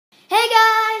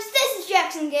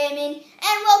Jackson Gaming,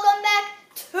 and welcome back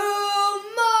to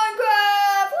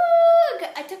Minecraft! Woo!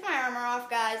 I took my armor off,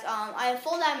 guys. I have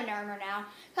full diamond armor now,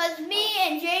 because me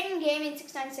and Jaden Gaming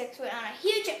 696 went on a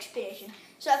huge expedition.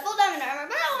 So I have full diamond armor,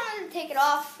 but I wanted to take it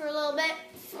off for a little bit.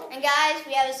 And guys,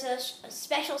 we have a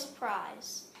special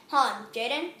surprise. Han,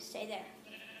 Jaden, stay there.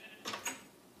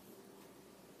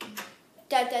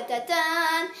 Dun, dun, dun,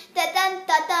 dun, dun, dun,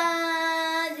 dun,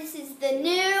 dun. This is the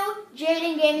new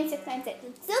Jaden Gaming 696.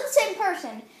 It's still the same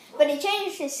person, but he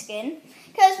changed his skin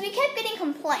because we kept getting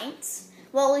complaints,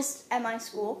 well, at least at my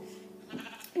school,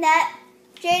 that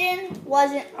Jaden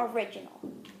wasn't original.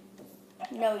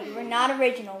 No, you were not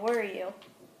original, were you?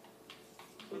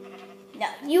 No,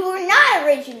 you were not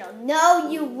original. No,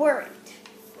 you weren't.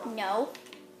 No.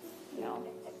 No.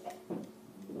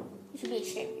 You should be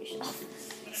ashamed of yourself.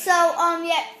 So,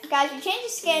 yeah, guys, we changed the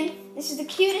skin. This is the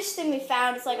cutest thing we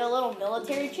found. It's like a little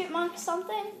military chipmunk,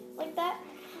 something like that.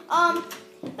 But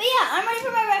yeah, I'm ready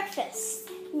for my breakfast.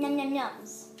 Num num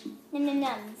nums. Num num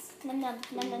nums. Num num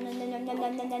num num num num num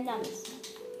num num num nums.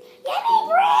 Yummy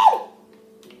bread!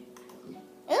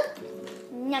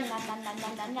 Num num num num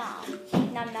num num num.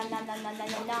 Num num num num num num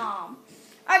num num.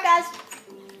 Alright, guys.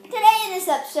 Today in this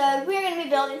episode, we're going to be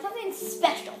building something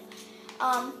special.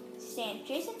 Stand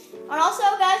Jason. And also,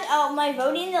 guys, my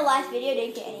voting in the last video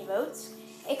didn't get any votes,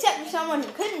 except for someone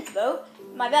who couldn't vote.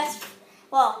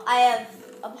 I have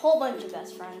a whole bunch of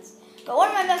best friends, but one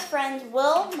of my best friends,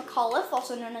 Will McAuliffe,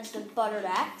 also known as the Buttered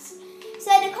Axe,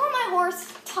 said to call my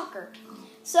horse Tucker.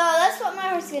 So that's what my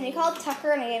horse is going to be called,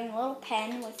 Tucker, and I gave him a little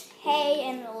pen with hay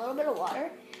and a little bit of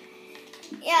water.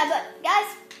 Yeah, but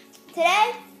guys,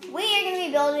 today we are going to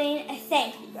be building a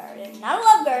thank you garden. Not a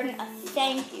love garden, a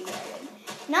thank you garden.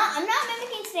 I'm not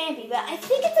mimicking Stampy, but I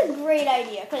think it's a great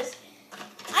idea because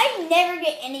I never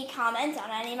get any comments on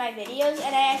any of my videos,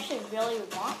 and I actually really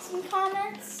want some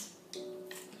comments.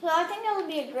 So I think that would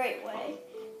be a great way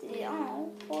to do.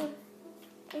 Oh, poor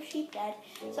sheep dead.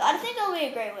 So I think that would be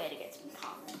a great way to get some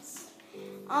comments.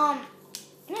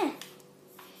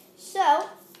 So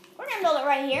we're gonna build it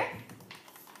right here.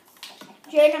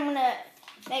 Jade, I'm gonna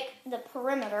make the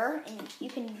perimeter, and you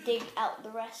can dig out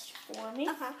the rest for me.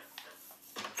 Okay.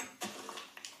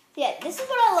 Yeah, this is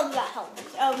what I love about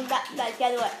helpers. Oh, guys,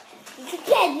 by the way.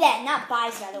 Yeah, not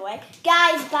buys, by the way.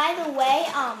 Guys, by the way,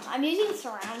 I'm using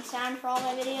surround sound for all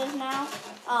my videos now.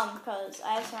 Because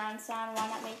I have surround sound, why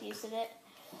not make use of it?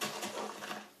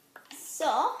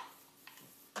 So,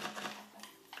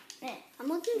 I'm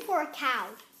looking for a cow.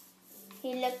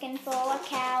 he looking for a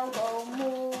cow, go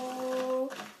moo.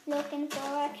 Looking for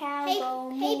a cow,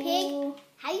 go moo. Hey, pig.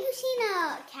 Have you seen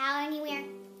a cow anywhere?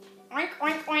 Oink,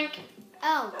 oink, oink.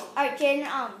 Oh. Alright,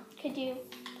 Jaden, could you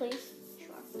please?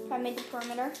 Sure. If I made the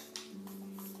perimeter.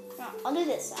 No, I'll do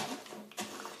this side.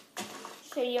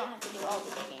 So you don't have to do all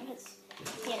the digging, because,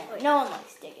 you know, no one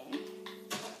likes digging.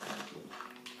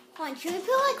 Hold on, should we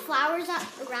put like flowers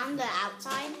around the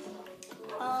outside?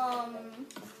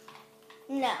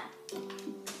 No.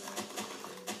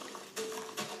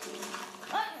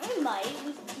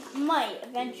 We might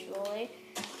eventually.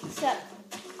 Except,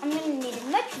 I'm going to need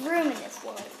much room in this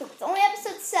world. Because it's only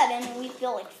episode 7 and we've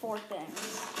built like 4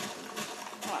 things.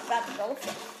 Oh, I'm about to build a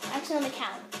 5th. Actually, let me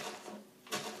count.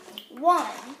 1,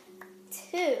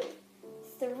 2,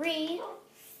 3,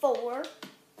 4,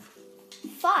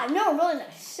 5. No, really no,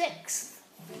 6.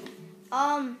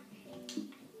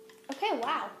 Okay,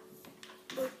 wow.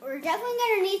 We're definitely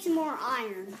gonna need some more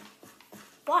iron.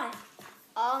 Why?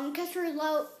 Because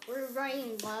we're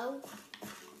running low.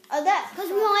 Oh, that. Because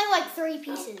we only have like 3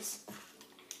 pieces.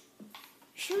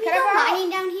 Should we Can go I borrow? mining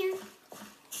down here?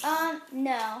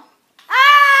 No.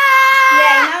 Ah!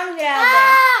 Yeah, now I'm gonna get out of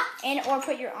there. And, or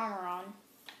put your armor on.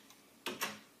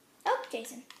 Oh,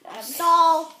 Jason.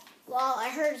 Stall. Well, I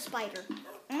heard a spider.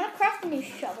 I'm gonna craft a new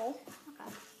shovel.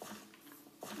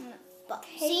 But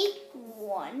Take see?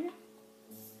 1.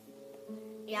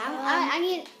 Yeah, I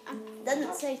need.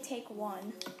 Doesn't say take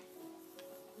 1.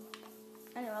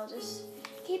 Anyway, I'll just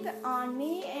keep it on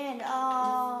me and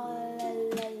Ow.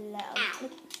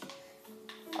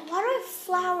 Why do I have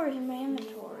flowers in my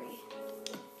inventory?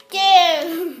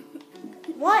 Dude!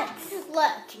 What?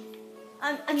 Look.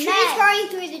 I'm Trees mad. growing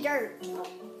through the dirt.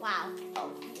 Wow.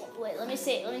 Oh, wait, let me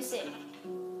see.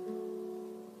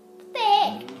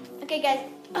 Thick. Okay, guys.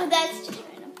 Oh, that's just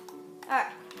random.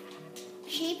 Alright.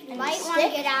 Sheep, you And might a want to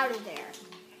stick? get out of there.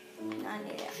 I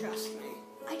need it. Trust me.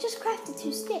 I just crafted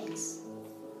 2 sticks.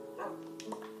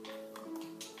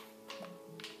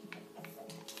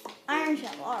 Iron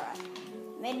shovel, alright.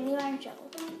 Made a new iron shovel.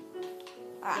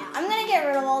 Alright, I'm gonna get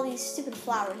rid of all these stupid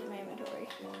flowers in my inventory.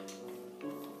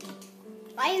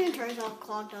 My inventory's all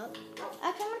clogged up.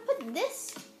 Actually, I'm gonna put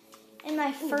this in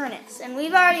my furnace, and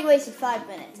we've already wasted 5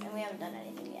 minutes, and we haven't done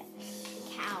anything yet.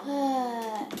 Cow.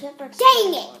 Dang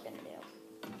it! What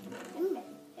we're gonna do.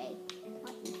 Hey,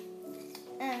 what?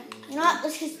 You know what?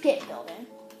 Let's just get building.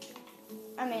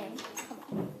 I mean, come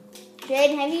on.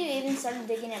 Jaden, have you even started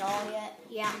digging at all yet?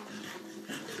 Yeah.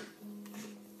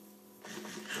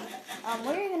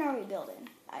 What even are we building?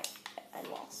 I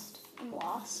lost. I'm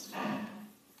lost.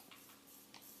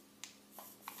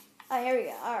 Oh, here we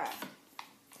go. All right.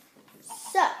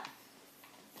 So,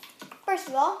 first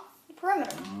of all, the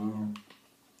perimeter,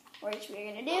 which we're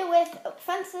gonna do with oak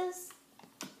fences.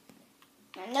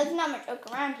 I know there's not much oak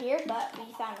around here, but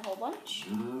we found a whole bunch.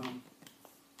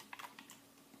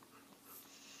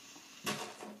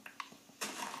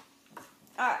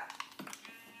 All right.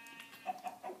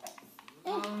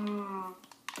 Come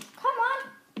on,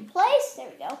 place. There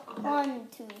we go. 1,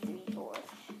 2, 3, 4,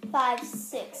 5,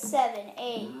 6, 7,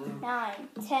 8, 9,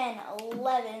 10,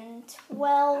 11,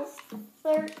 12,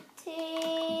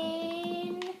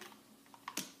 13,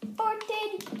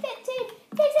 14, 15, 16,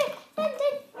 17,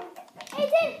 18,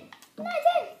 19, 20.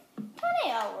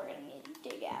 Oh, we're going to need to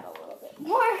dig out a little bit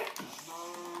more.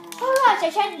 Oh gosh, I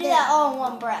tried to do that all in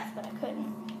one breath, but I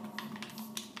couldn't.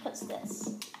 Because this.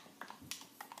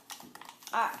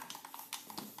 Alright.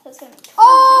 So it's going to be 20.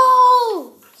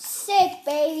 Oh! Sick,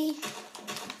 baby.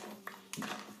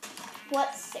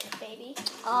 What's sick, baby? Did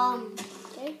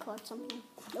I caught something?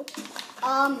 Nope.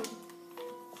 I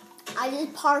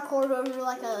just parkoured over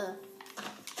like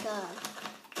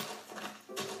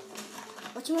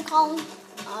whatchamacallit?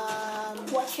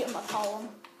 Whatchamacallit?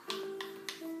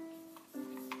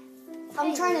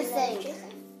 I'm trying to think.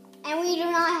 And we do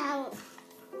not have.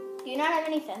 Do you not have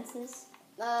any fences?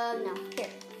 No. Here.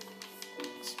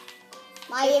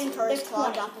 My inventory is there's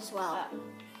clogged 20. up as well. Oh.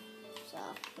 So.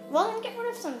 Well, then get rid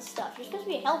of some stuff. You're supposed to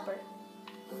be a helper.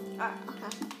 Alright. Okay.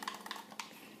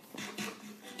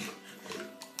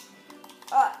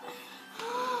 Alright.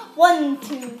 1,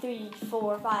 2, 3,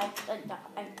 4, 5.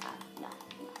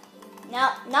 No,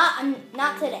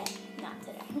 not today. Not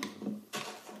today.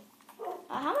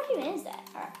 How much even is that?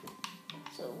 Alright.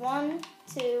 So 1,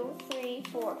 2, 3,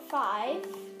 4, 5.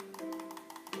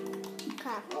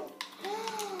 Okay.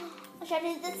 I'll try to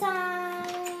do this time.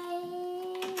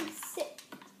 6.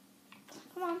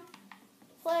 Come on.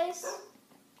 Place.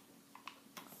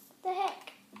 What the heck?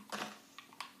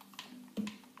 I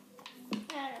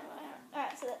don't know.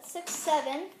 Alright, so that's 6,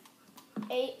 7,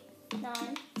 8, 9,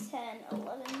 10,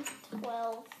 11,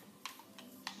 12.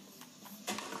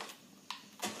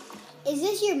 Is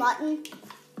this your mutton?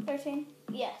 13?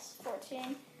 Yes,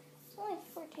 14. It's only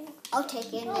 14. I'll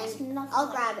take it and No, it's then nothing. I'll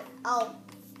grab it. I'll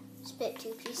spit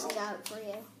 2 pieces out for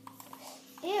you.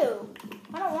 Ew.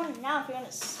 I don't want it now if you're going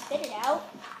to spit it out.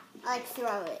 I like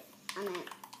throw it. I mean,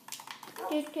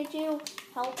 Dude, could you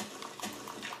help?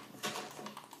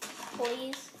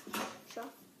 Please? sure.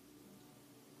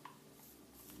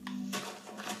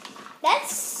 That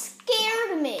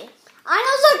scared me. I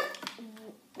know it's like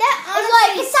That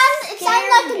it sounds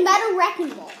like a metal wrecking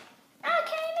ball.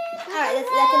 Okay, man. Alright,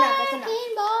 that's enough. That's enough.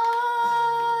 Wrecking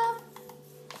ball.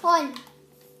 1.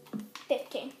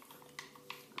 15.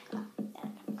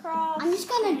 Cross. I'm just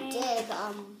gonna dig a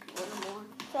little more.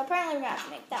 So apparently we're gonna have to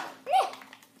make that one.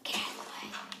 Get out of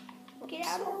the way. Get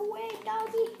out of the way,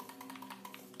 doggy.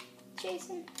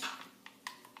 Jason.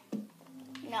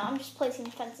 No, I'm just placing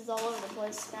fences all over the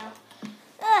place now.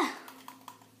 Ugh.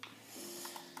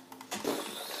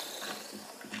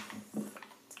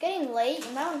 It's getting late.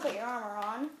 You might want to put your armor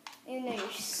on, even though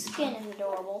your skin is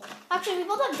adorable. Actually, we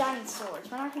both have diamond swords.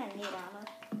 We're not gonna need armor.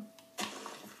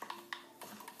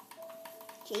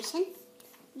 Jason,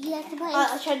 you have to put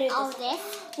I'll try to do all this. this.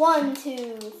 1,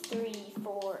 2, 3,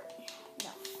 4. No,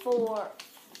 4.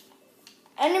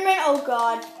 Enderman, oh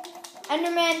god.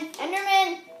 Enderman,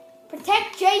 Enderman.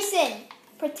 Protect Jason.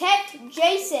 Protect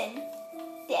Jason.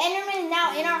 The Enderman is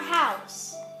now in our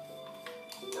house.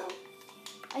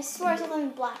 I swear I saw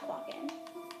them black walking.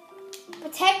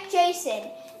 Protect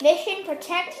Jason. Mission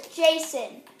protect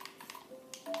Jason.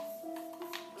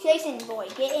 Jason boy,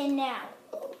 get in now.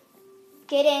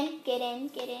 Get in, get in,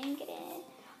 get in, get in.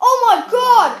 Oh my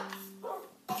god!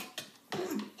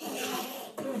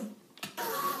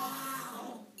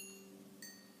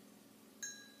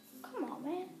 Come on,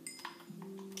 man.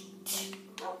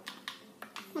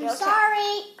 I'm Okay.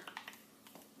 sorry.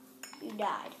 You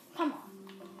died. Come on.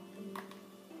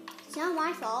 It's not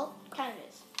my fault. Kind of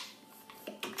is.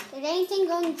 Did anything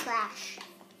go in the trash?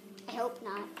 I hope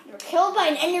not. You were killed by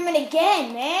an Enderman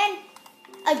again, man.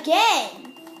 Again.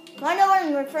 Want to know what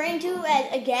I'm referring to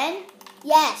as again?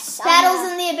 Yes.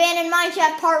 Battles in the Abandoned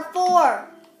Mineshaft Part 4.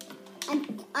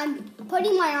 I'm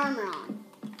putting my armor on.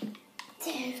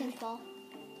 Dude.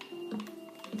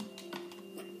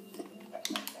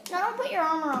 No, don't put your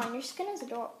armor on. Your skin is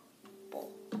adorable.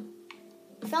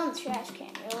 You found the trash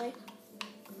can, really?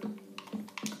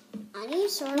 I need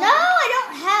sort of. No, I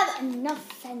don't have enough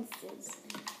fences.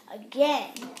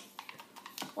 Again.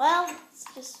 Well, let's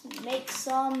just make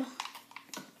some.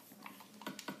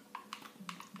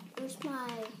 Where's my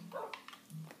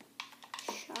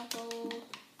shovel?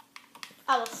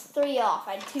 I was 3 off.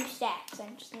 I had 2 stacks. I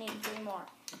just needed 3 more.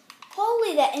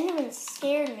 Holy, that Enderman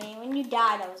scared me. When you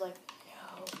died, I was like,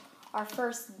 no. Our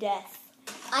first death.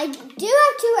 I do have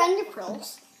 2 ender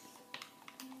pearls.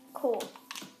 Cool.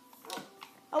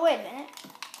 Oh, wait a minute.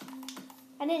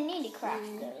 I didn't need to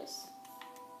craft those.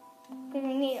 Because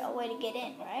we need a way to get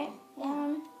in, right?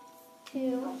 1,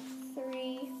 2,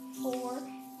 3, 4,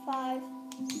 5,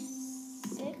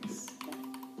 6.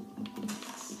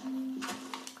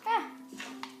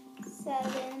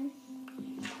 7,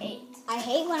 8. I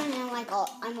hate when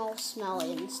I'm all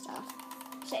smelly and stuff.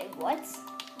 Say what?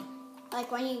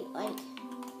 Like when you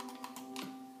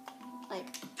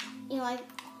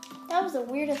That was the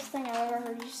weirdest thing I've ever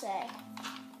heard you say.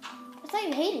 I thought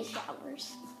you hated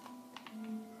showers.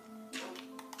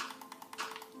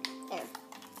 There.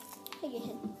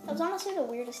 That was honestly the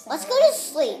weirdest thing. Let's go to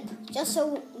sleep, just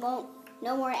so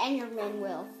no more Endermen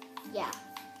will,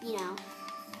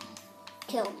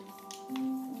 kill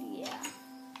me. Yeah.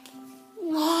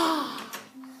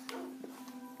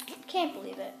 Can't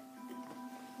believe it.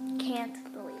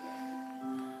 Can't believe it.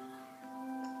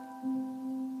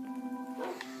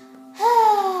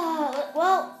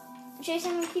 Well,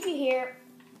 Jason, I'm gonna keep you here.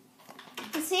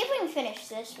 Let's see if we can finish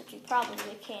this, which we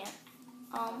probably can't.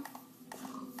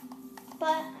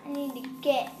 But I need to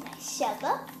get myself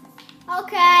up.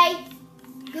 Okay.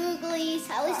 Googlies.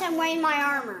 At least I'm wearing my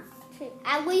armor.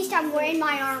 At least I'm wearing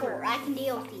my armor. I can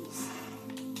deal with these.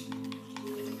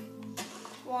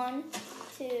 1,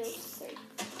 2, 3.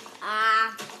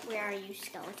 Where are you,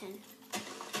 skeleton?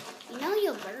 You know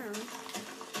you'll burn.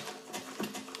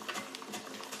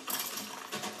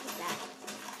 What's that?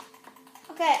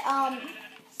 Okay,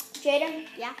 Jaden,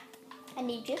 Yeah? I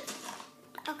need you.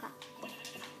 Okay.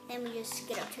 Then we just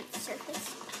get up to the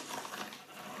surface.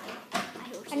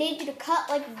 I need you to cut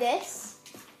like this.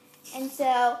 And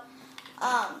so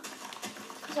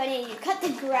I need you to cut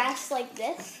the grass like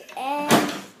this.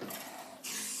 And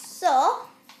so,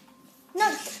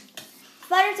 no,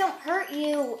 spiders don't hurt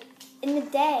you in the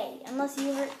day unless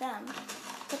you hurt them.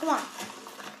 So come on.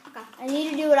 Okay. I need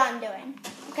you to do what I'm doing.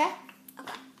 Okay?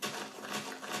 Okay.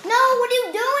 No, what are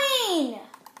you doing?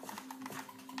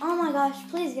 Oh my gosh,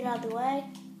 please get out of the way.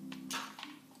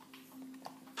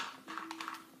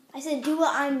 I said do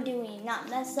what I'm doing, not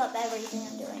mess up everything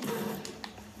I'm doing.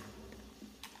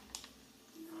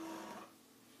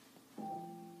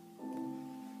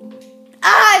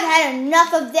 I've had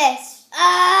enough of this.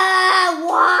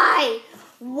 Why?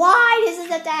 Why does this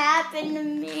have to happen to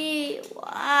me?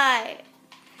 Why?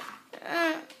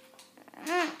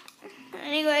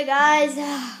 Anyway, guys,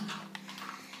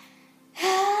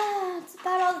 it's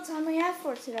about all the time we have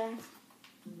for today.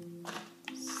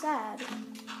 Sad.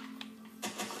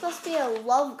 It's supposed to be a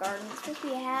love garden. It's supposed to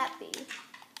be happy.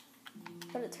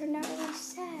 But it turned out really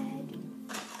sad.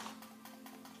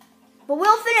 But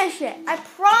we'll finish it. I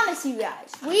promise you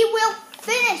guys. We will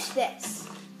finish this.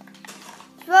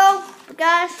 So,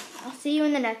 guys, I'll see you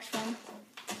in the next one.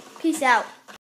 Peace out.